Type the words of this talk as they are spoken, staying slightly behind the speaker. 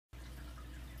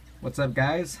What's up,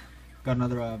 guys? Got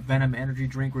another Venom energy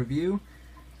drink review.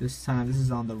 This time this is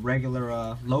on the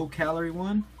regular low calorie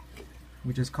one,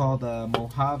 which is called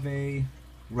Mojave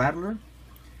Rattler.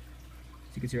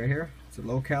 So you can see right here, it's a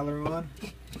low calorie one.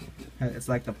 It's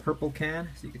like the purple can,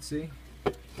 so you can see.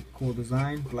 Cool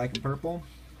design, black and purple.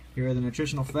 Here are the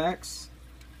nutritional facts.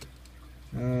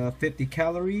 50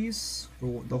 calories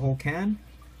for the whole can.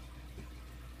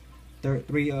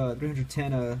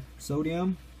 310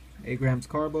 sodium, 8 grams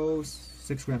carbos,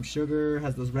 6 grams sugar.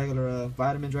 Has those regular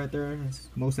vitamins right there, as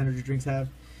most energy drinks have.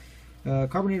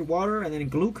 Carbonated water, and then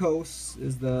glucose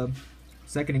is the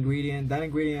second ingredient. That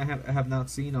ingredient I have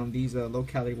not seen on these low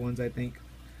calorie ones, I think.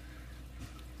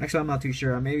 Actually, I'm not too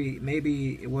sure.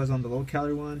 Maybe it was on the low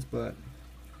calorie ones, but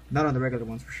not on the regular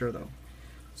ones for sure though.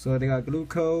 So they got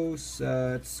glucose.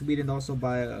 It's sweetened also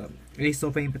by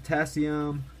acesulfame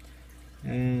potassium,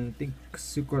 and I think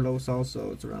sucralose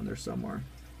also. It's around there somewhere.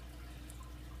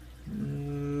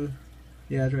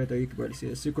 Yeah, it's right there. You can barely see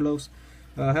it. Sucralose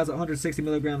has 160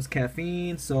 milligrams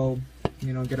caffeine, so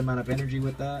you know, good amount of energy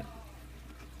with that.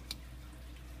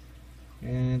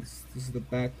 And this is the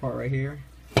back part right here.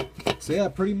 So yeah,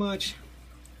 pretty much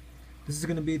this is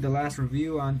gonna be the last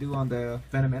review on the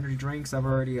Venom energy drinks. I've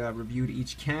already reviewed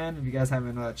each can. If you guys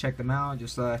haven't checked them out,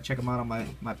 just check them out on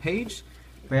my page.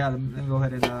 But yeah, let me go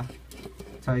ahead and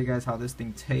tell you guys how this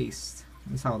thing tastes.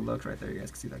 This is how it looks right there. You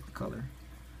guys can see like the color.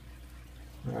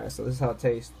 Alright, so this is how it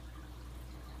tastes.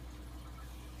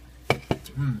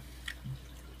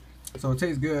 So it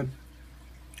tastes good.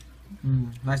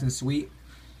 Nice and sweet.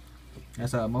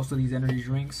 That's most of these energy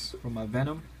drinks from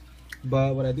Venom.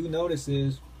 But what I do notice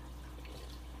is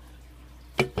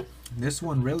this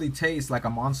one really tastes like a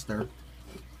Monster.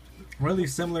 Really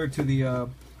similar to the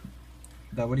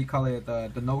what do you call it?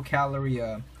 The no calorie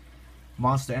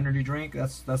Monster energy drink.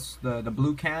 That's the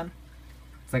blue can.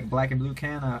 It's like a black and blue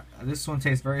can. This one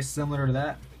tastes very similar to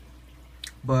that.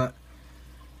 But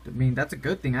I mean, that's a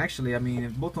good thing actually. I mean,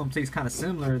 if both of them taste kind of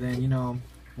similar, then you know,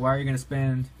 why are you gonna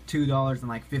spend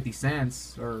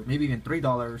 $2.50 or maybe even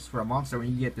 $3 for a Monster when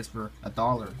you get this for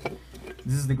 $1?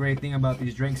 This is the great thing about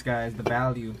these drinks, guys. The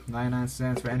value, 99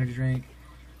 cents for energy drink.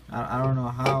 I don't know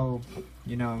how,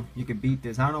 you know, you could beat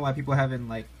this. I don't know why people haven't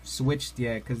like switched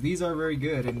yet, because these are very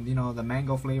good. And you know, the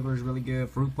mango flavor is really good.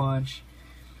 Fruit punch.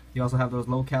 You also have those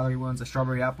low calorie ones, the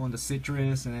strawberry apple and the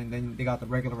citrus, and then they got the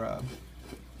regular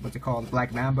what's it called,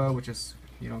 black mamba, which is,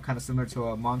 you know, kind of similar to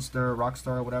a Monster,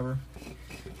 Rockstar, or whatever.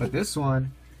 But this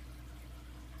one,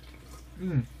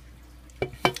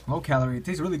 low calorie. It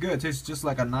tastes really good. It tastes just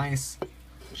like a nice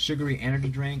sugary energy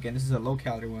drink, and this is a low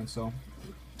calorie one, so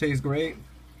it tastes great.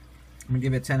 I'm gonna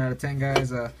give it 10 out of 10,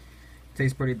 guys.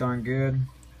 Tastes pretty darn good.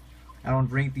 I don't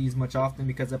drink these much often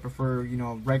because I prefer, you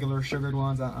know, regular sugared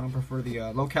ones. I don't prefer the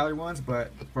low calorie ones,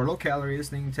 but for low calorie, this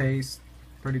thing tastes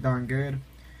pretty darn good.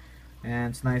 And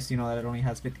it's nice, you know, that it only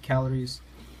has 50 calories,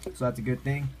 so that's a good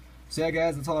thing. So yeah,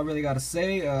 guys, that's all I really got to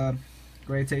say.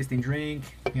 Great tasting drink. You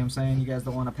know what I'm saying? You guys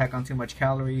don't want to pack on too much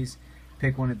calories.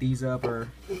 Pick one of these up, or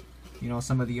you know,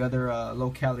 some of the other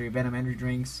low calorie Venom energy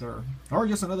drinks, or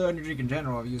just another energy drink in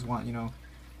general if you just want, you know,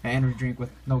 an energy drink with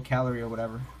no calorie or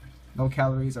whatever. No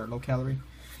calories or low calorie.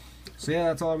 So yeah,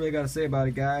 that's all I really got to say about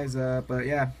it, guys. But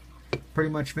yeah, pretty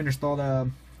much finished all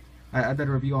the I did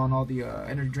a review on all the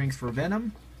energy drinks for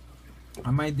Venom.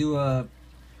 I might do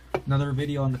another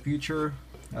video in the future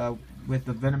with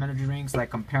the Venom energy drinks, like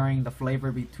comparing the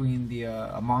flavor between the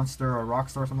a Monster or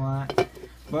Rockstar or something like that.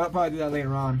 But I'll probably do that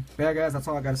later on. But yeah, guys, that's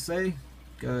all I gotta say.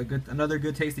 Another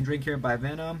good tasting drink here by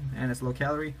Venom, and it's low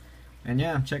calorie. And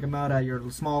yeah, check them out at your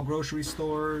small grocery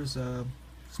stores,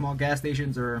 small gas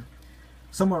stations, or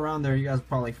somewhere around there. You guys will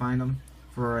probably find them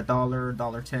for $1,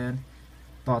 $1.10,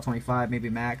 $1.25 maybe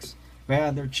max. But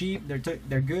yeah, they're cheap, they're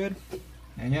good.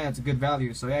 And yeah, it's a good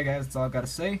value. So yeah, guys, that's all I gotta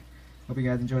say. Hope you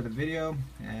guys enjoyed the video,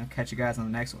 and I'll catch you guys on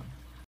the next one.